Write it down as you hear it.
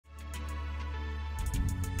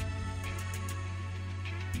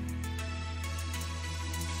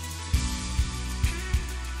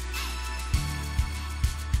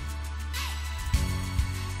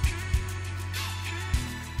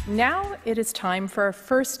Now it is time for our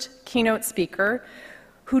first keynote speaker,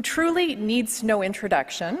 who truly needs no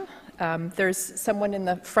introduction. There's someone in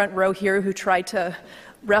the front row here who tried to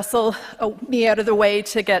wrestle me out of the way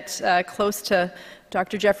to get close to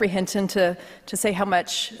Dr. Geoffrey Hinton to say how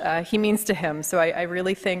much he means to him. So I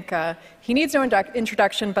really think he needs no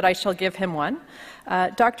introduction, but I shall give him one.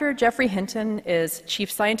 Dr. Geoffrey Hinton is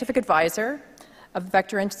Chief Scientific Advisor of the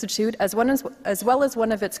Vector Institute, as well as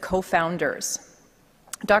one of its co-founders.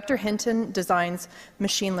 Dr. Hinton designs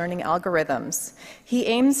machine learning algorithms. He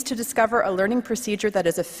aims to discover a learning procedure that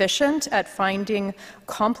is efficient at finding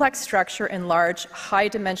complex structure in large,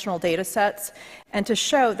 high-dimensional data sets, and to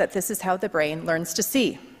show that this is how the brain learns to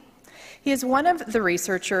see. He is one of the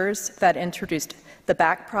researchers that introduced the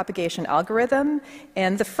backpropagation algorithm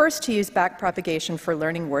and the first to use backpropagation for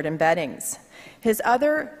learning word embeddings. His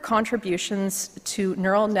other contributions to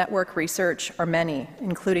neural network research are many,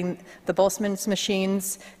 including the Boltzmann's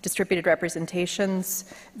machines, distributed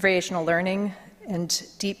representations, variational learning, and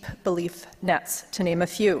deep belief nets, to name a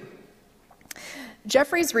few.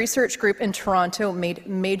 Geoffrey's research group in Toronto made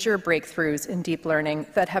major breakthroughs in deep learning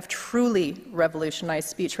that have truly revolutionized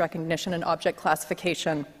speech recognition and object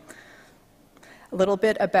classification. A little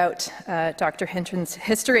bit about Dr. Hinton's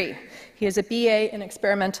history. He is a BA in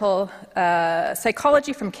experimental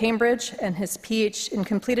psychology from Cambridge and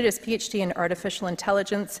completed his PhD in artificial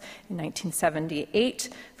intelligence in 1978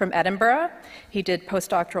 from Edinburgh. He did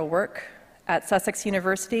postdoctoral work at Sussex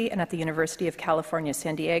University and at the University of California,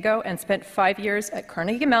 San Diego, and spent 5 years at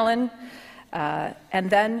Carnegie Mellon, and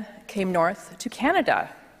then came north to Canada,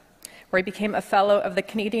 where he became a fellow of the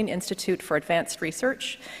Canadian Institute for Advanced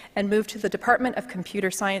Research and moved to the Department of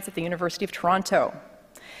Computer Science at the University of Toronto.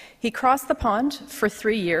 He crossed the pond for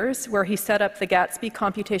 3 years, where he set up the Gatsby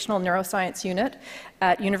Computational Neuroscience Unit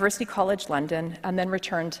at University College London, and then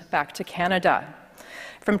returned back to Canada.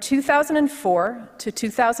 From 2004 to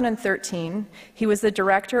 2013, he was the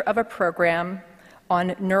director of a program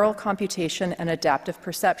on neural computation and adaptive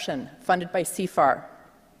perception, funded by CFAR.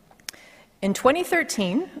 In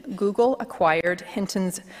 2013, Google acquired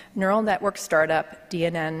Hinton's neural network startup,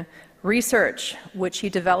 DNN Research, which he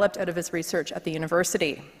developed out of his research at the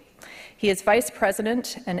university. He is Vice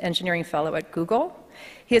President and Engineering Fellow at Google.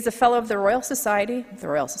 He is a Fellow of the Royal Society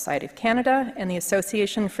of Canada, and the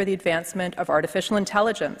Association for the Advancement of Artificial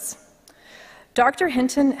Intelligence. Dr.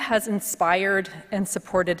 Hinton has inspired and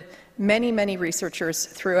supported many, many researchers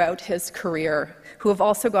throughout his career who have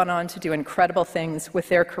also gone on to do incredible things with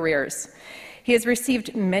their careers. He has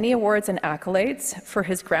received many awards and accolades for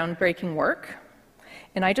his groundbreaking work,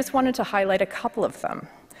 and I just wanted to highlight a couple of them.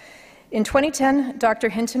 In 2010, Dr.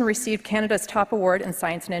 Hinton received Canada's top award in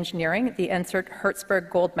science and engineering, the Ensert Hertzberg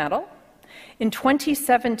Gold Medal. In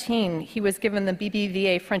 2017, he was given the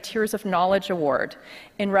BBVA Frontiers of Knowledge Award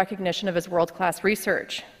in recognition of his world-class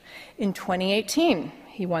research. In 2018,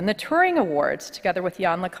 he won the Turing Award together with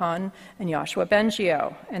Jan LeCun and Yoshua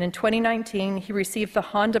Bengio. And in 2019, he received the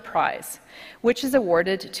Honda Prize, which is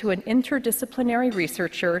awarded to an interdisciplinary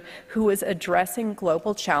researcher who is addressing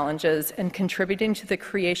global challenges and contributing to the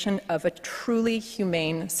creation of a truly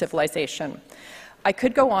humane civilization. I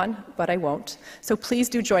could go on, but I won't. So please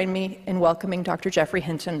do join me in welcoming Dr. Geoffrey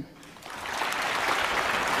Hinton.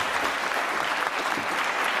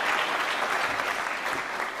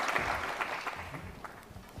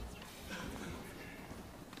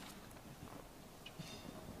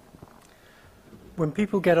 When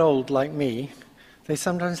people get old, like me, they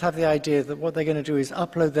sometimes have the idea that what they're going to do is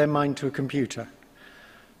upload their mind to a computer.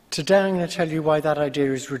 Today I'm going to tell you why that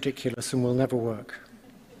idea is ridiculous and will never work.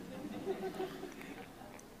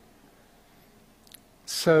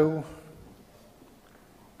 So,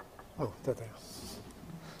 there they are.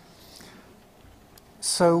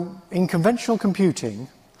 So, in conventional computing,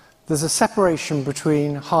 there's a separation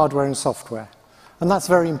between hardware and software. And that's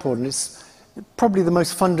very important. It's probably the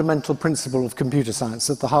most fundamental principle of computer science,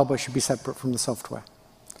 that the hardware should be separate from the software.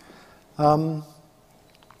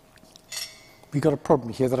 We've got a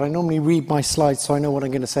problem here that I normally read my slides so I know what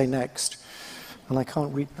I'm going to say next. And I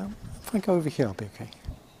can't read them. If I go over here, I'll be okay.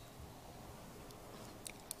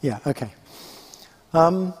 Yeah, okay.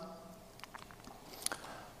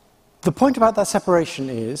 The point about that separation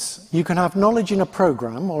is you can have knowledge in a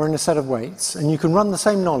program or in a set of weights, and you can run the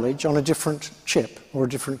same knowledge on a different chip or a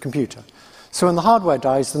different computer. So when the hardware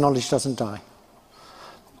dies, the knowledge doesn't die.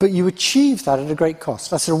 But you achieve that at a great cost.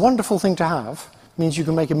 That's a wonderful thing to have. It means you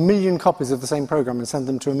can make 1 million copies of the same program and send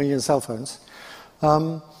them to 1 million cell phones.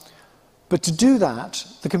 But to do that,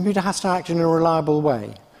 the computer has to act in a reliable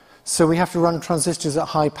way. So we have to run transistors at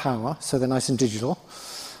high power, so they're nice and digital.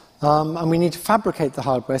 And we need to fabricate the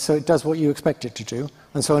hardware so it does what you expect it to do.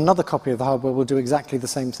 And so another copy of the hardware will do exactly the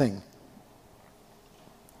same thing.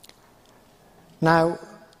 Now,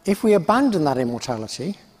 if we abandon that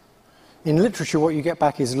immortality, in literature what you get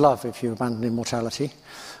back is love if you abandon immortality.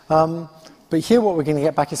 But here what we're going to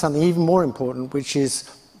get back is something even more important, which is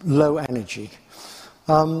low energy.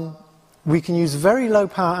 We can use very low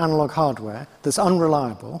power analog hardware that's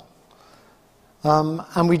unreliable,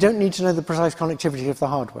 and we don't need to know the precise connectivity of the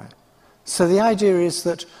hardware. So the idea is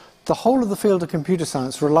that the whole of the field of computer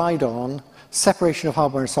science relied on separation of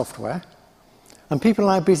hardware and software, and people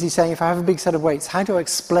are now busy saying, if I have a big set of weights, how do I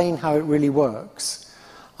explain how it really works?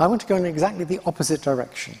 I want to go in exactly the opposite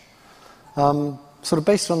direction. Sort of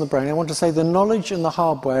based on the brain, I want to say the knowledge and the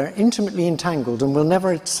hardware are intimately entangled and we'll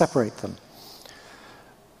never separate them.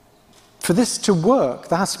 For this to work,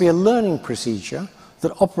 there has to be a learning procedure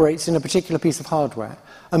that operates in a particular piece of hardware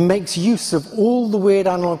and makes use of all the weird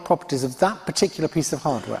analog properties of that particular piece of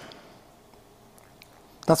hardware.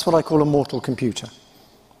 That's what I call a mortal computer.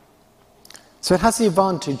 So it has the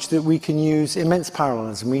advantage that we can use immense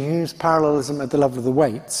parallelism. We can use parallelism at the level of the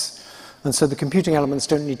weights, and so the computing elements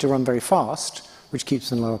don't need to run very fast, which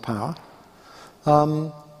keeps them lower power.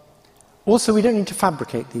 Also, we don't need to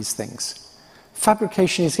fabricate these things.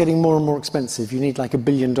 Fabrication is getting more and more expensive. You need like $1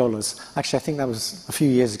 billion. Actually, I think that was a few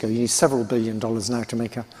years ago. You need several $1 billion now to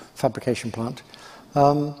make a fabrication plant.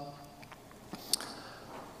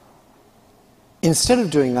 Instead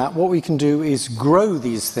of doing that, what we can do is grow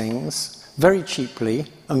these things very cheaply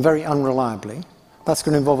and very unreliably. That's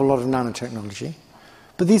going to involve a lot of nanotechnology.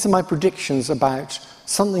 But these are my predictions about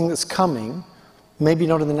something that's coming, maybe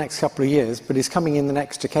not in the next couple of years, but is coming in the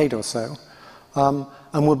next decade or so,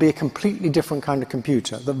 and will be a completely different kind of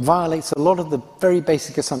computer that violates a lot of the very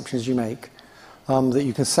basic assumptions you make, that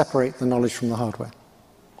you can separate the knowledge from the hardware.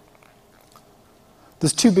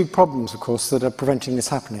 There's two big problems, of course, that are preventing this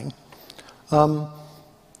happening.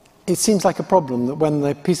 It seems like a problem that when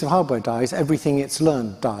the piece of hardware dies, everything it's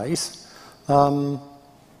learned dies,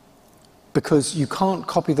 because you can't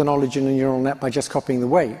copy the knowledge in a neural net by just copying the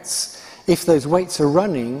weights. If those weights are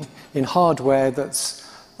running in hardware that's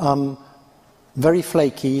very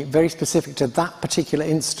flaky, very specific to that particular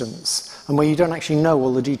instance, and where you don't actually know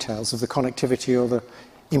all the details of the connectivity or the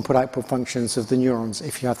input-output functions of the neurons,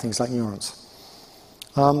 if you have things like neurons.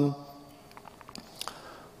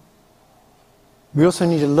 We also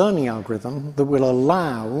need a learning algorithm that will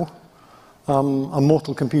allow a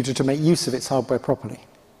mortal computer to make use of its hardware properly.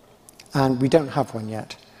 And we don't have one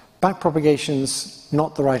yet. Backpropagation's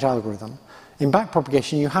not the right algorithm. In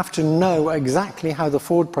backpropagation, you have to know exactly how the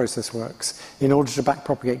forward process works in order to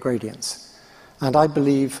backpropagate gradients. And I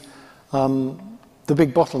believe the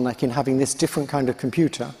big bottleneck in having this different kind of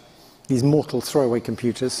computer, these mortal throwaway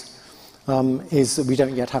computers, is that we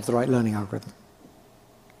don't yet have the right learning algorithm.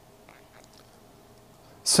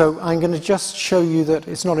 So I'm going to just show you that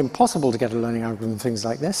it's not impossible to get a learning algorithm for things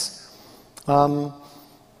like this.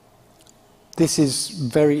 This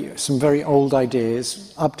is some very old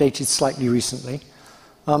ideas, updated slightly recently.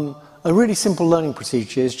 A really simple learning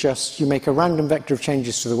procedure is just you make a random vector of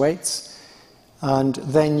changes to the weights, and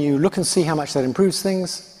then you look and see how much that improves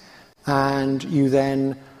things, and you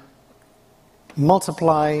then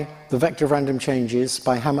multiply the vector of random changes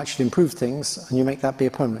by how much it improved things, and you make that be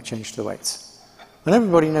a permanent change to the weights. And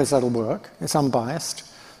everybody knows that'll work. It's unbiased.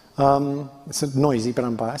 It's noisy but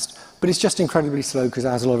unbiased. But it's just incredibly slow because it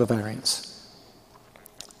has a lot of variance.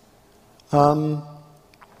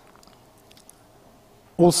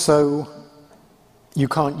 Also, you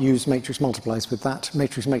can't use matrix multiplies with that.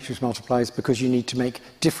 Matrix multiplies because you need to make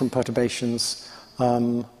different perturbations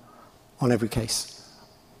on every case.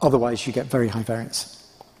 Otherwise, you get very high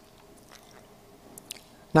variance.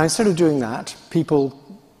 Now, instead of doing that, people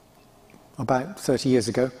about 30 years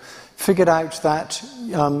ago, figured out that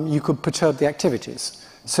you could perturb the activities.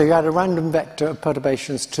 So you add a random vector of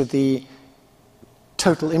perturbations to the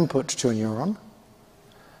total input to a neuron,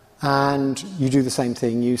 and you do the same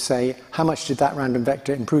thing. You say, how much did that random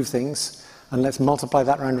vector improve things? And let's multiply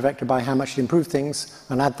that random vector by how much it improved things,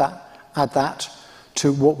 and add that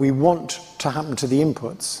to what we want to happen to the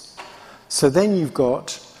inputs. So then you've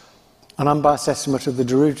got an unbiased estimate of the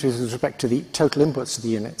derivatives with respect to the total inputs to the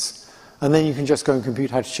units. And then you can just go and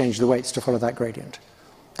compute how to change the weights to follow that gradient.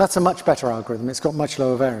 That's a much better algorithm. It's got much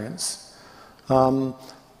lower variance.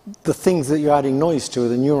 The things that you're adding noise to are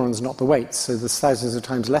the neurons, not the weights, so there's thousands of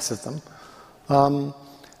times less of them.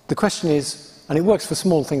 The question is, and it works for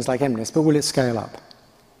small things like MNIST, but will it scale up?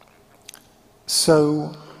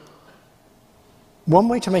 So one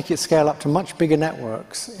way to make it scale up to much bigger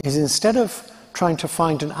networks is instead of trying to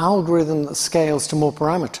find an algorithm that scales to more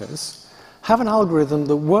parameters, have an algorithm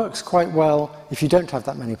that works quite well if you don't have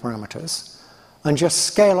that many parameters, and just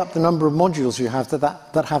scale up the number of modules you have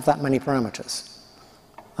that have that many parameters.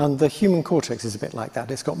 And the human cortex is a bit like that.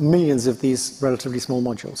 It's got millions of these relatively small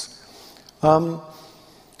modules.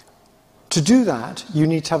 To do that, you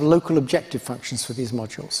need to have local objective functions for these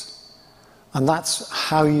modules. And that's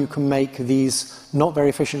how you can make these not very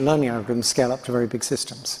efficient learning algorithms scale up to very big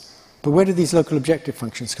systems. But where do these local objective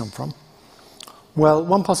functions come from? Well,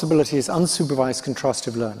 one possibility is unsupervised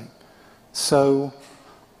contrastive learning. So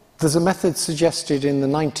there's a method suggested in the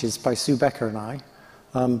 90s by Sue Becker and I,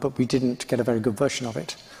 but we didn't get a very good version of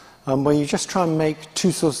it, where you just try and make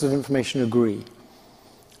two sources of information agree.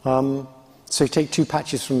 So you take two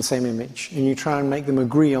patches from the same image, and you try and make them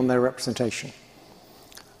agree on their representation.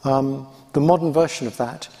 The modern version of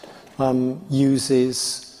that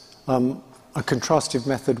uses a contrastive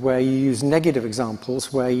method where you use negative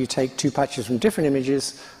examples, where you take two patches from different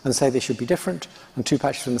images and say they should be different, and two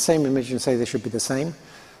patches from the same image and say they should be the same.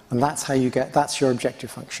 And that's how you get, that's your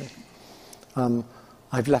objective function.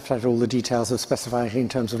 I've left out all the details of specifying it in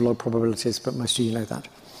terms of log probabilities, but most of you know that.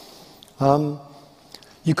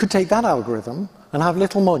 You could take that algorithm and have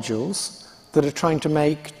little modules that are trying to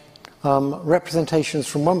make representations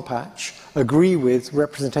from one patch agree with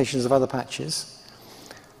representations of other patches.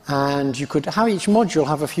 And you could have each module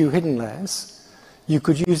have a few hidden layers. You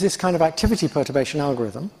could use this kind of activity perturbation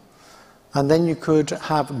algorithm, and then you could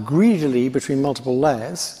have greedily between multiple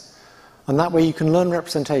layers, and that way you can learn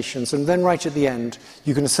representations, and then right at the end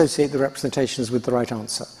you can associate the representations with the right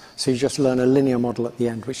answer. So you just learn a linear model at the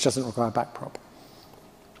end, which doesn't require backprop.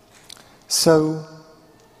 So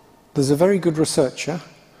there's a very good researcher,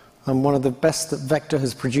 and one of the best that Vector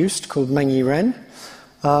has produced, called Mengyi Ren.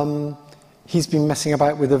 He's been messing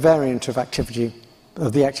about with a variant of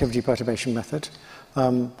the activity perturbation method.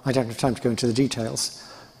 I don't have time to go into the details,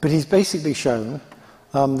 but he's basically shown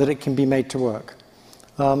that it can be made to work.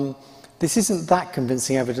 This isn't that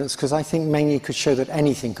convincing evidence, because I think Mengyi could show that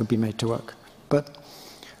anything could be made to work. But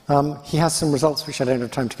he has some results which I don't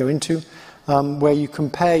have time to go into, where you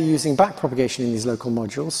compare using backpropagation in these local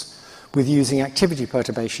modules with using activity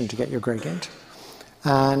perturbation to get your gradient.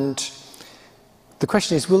 And the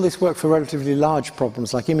question is, will this work for relatively large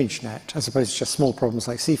problems like ImageNet, as opposed to just small problems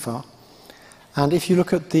like CFAR? And if you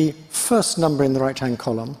look at the first number in the right-hand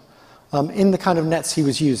column, in the kind of nets he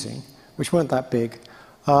was using, which weren't that big,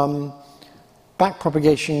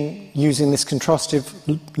 backpropagation using this contrastive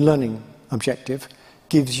learning objective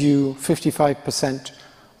gives you 55%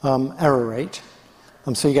 error rate,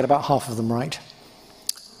 so you get about half of them right.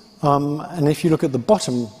 And if you look at the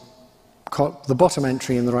bottom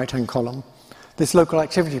entry in the right-hand column, this local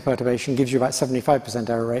activity perturbation gives you about 75%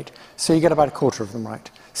 error rate, so you get about a quarter of them right.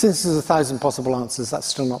 Since there's 1,000 possible answers, that's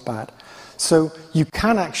still not bad. So you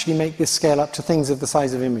can actually make this scale up to things of the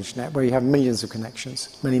size of ImageNet, where you have millions of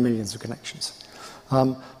connections, many millions of connections.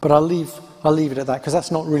 But I'll leave it at that, because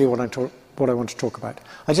that's not really what I want to talk about.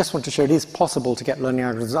 I just want to show it is possible to get learning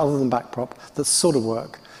algorithms other than backprop that sort of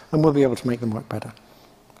work, and we'll be able to make them work better.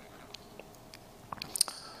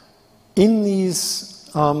 In these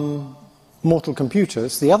mortal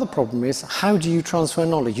computers, the other problem is, how do you transfer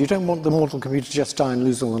knowledge? You don't want the mortal computer to just die and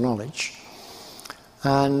lose all the knowledge.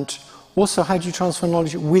 And also, how do you transfer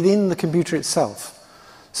knowledge within the computer itself?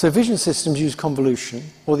 So vision systems use convolution,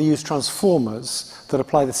 or they use transformers that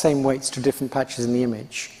apply the same weights to different patches in the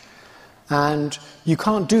image. And you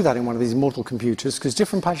can't do that in one of these mortal computers, because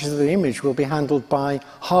different patches of the image will be handled by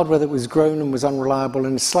hardware that was grown and was unreliable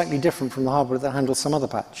and is slightly different from the hardware that handles some other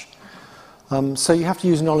patch. So you have to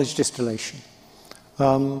use knowledge distillation.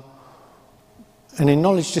 And in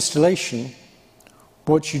knowledge distillation,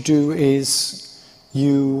 what you do is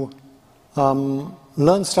you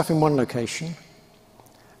learn stuff in one location,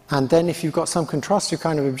 and then if you've got some contrastive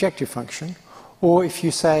kind of objective function, or if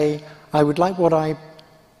you say, I would like what I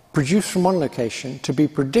produce from one location to be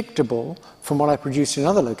predictable from what I produce in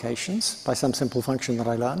other locations by some simple function that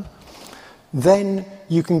I learn, then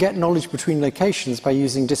you can get knowledge between locations by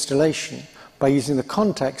using distillation, by using the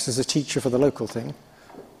context as a teacher for the local thing,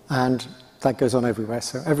 and that goes on everywhere,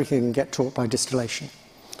 so everything can get taught by distillation.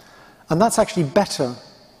 And that's actually better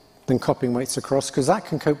than copying weights across, because that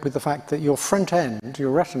can cope with the fact that your front end,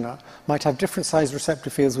 your retina, might have different size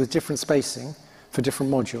receptor fields with different spacing for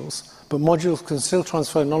different modules, but modules can still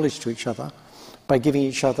transfer knowledge to each other by giving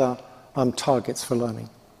each other targets for learning.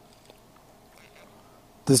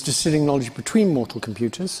 There's distilling knowledge between mortal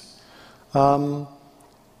computers. The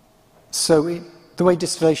way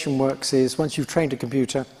distillation works is, once you've trained a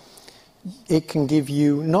computer, it can give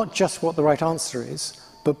you not just what the right answer is,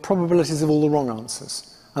 but probabilities of all the wrong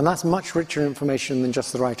answers. And that's much richer information than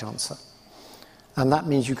just the right answer. And that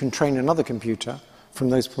means you can train another computer from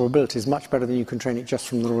those probabilities much better than you can train it just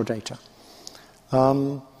from the raw data.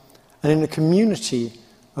 And in a community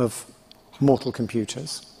of mortal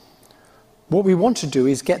computers, what we want to do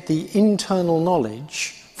is get the internal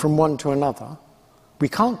knowledge from one to another. We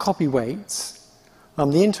can't copy weights.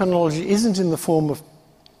 The internal knowledge isn't in the form of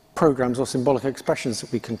programs or symbolic expressions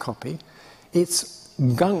that we can copy. It's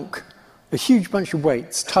gunk, a huge bunch of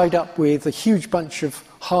weights tied up with a huge bunch of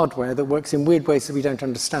hardware that works in weird ways that we don't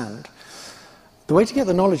understand. The way to get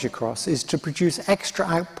the knowledge across is to produce extra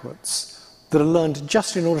outputs that are learned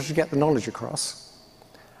just in order to get the knowledge across.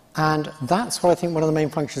 And that's what I think one of the main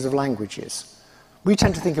functions of language is. We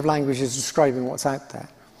tend to think of language as describing what's out there.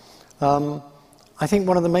 I think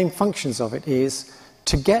one of the main functions of it is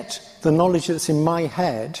to get the knowledge that's in my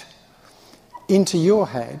head into your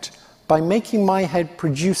head by making my head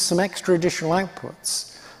produce some extra additional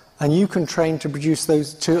outputs, and you can train to produce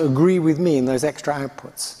those, to agree with me in those extra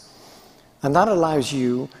outputs. And that allows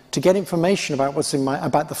you to get information about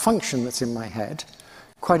about the function that's in my head,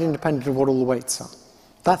 quite independent of what all the weights are.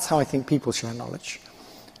 That's how I think people share knowledge.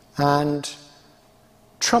 And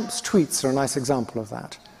Trump's tweets are a nice example of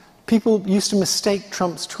that. People used to mistake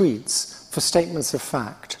Trump's tweets for statements of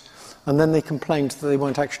fact, and then they complained that they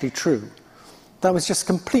weren't actually true. That was just a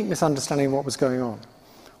complete misunderstanding of what was going on.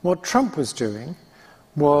 What Trump was doing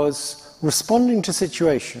was responding to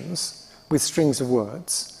situations with strings of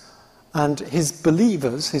words, and his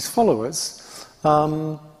believers, his followers,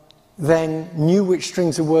 then knew which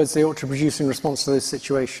strings of words they ought to produce in response to those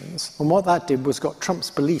situations. And what that did was got Trump's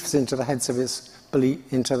beliefs into the heads of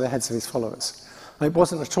his followers. And it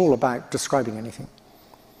wasn't at all about describing anything.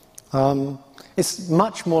 It's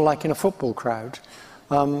much more like in a football crowd.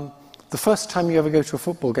 The first time you ever go to a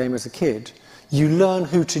football game as a kid, you learn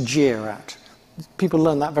who to jeer at. People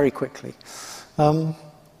learn that very quickly. I'm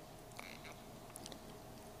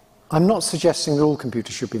not suggesting that all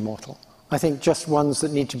computers should be mortal. I think just ones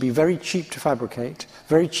that need to be very cheap to fabricate,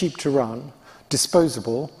 very cheap to run,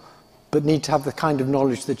 disposable, but need to have the kind of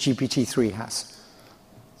knowledge that GPT-3 has.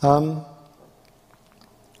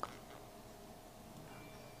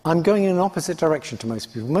 I'm going in an opposite direction to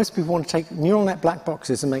most people. Most people want to take neural net black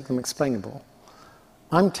boxes and make them explainable.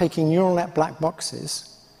 I'm taking neural net black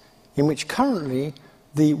boxes in which currently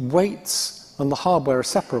the weights and the hardware are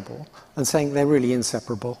separable and saying they're really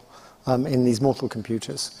inseparable in these mortal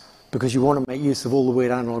computers because you want to make use of all the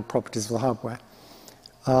weird analog properties of the hardware.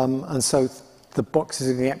 And so the boxes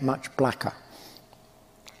are going to get much blacker.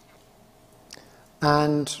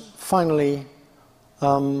 And finally,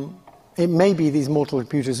 it may be these mortal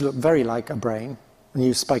computers look very like a brain and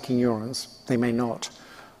use spiking neurons. They may not.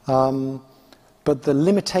 But the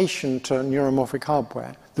limitation to neuromorphic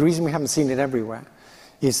hardware, the reason we haven't seen it everywhere,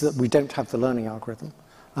 is that we don't have the learning algorithm.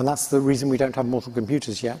 And that's the reason we don't have mortal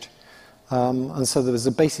computers yet. And so there was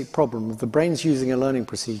a basic problem of the brain's using a learning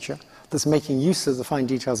procedure that's making use of the fine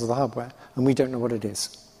details of the hardware, and we don't know what it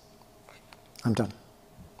is. I'm done.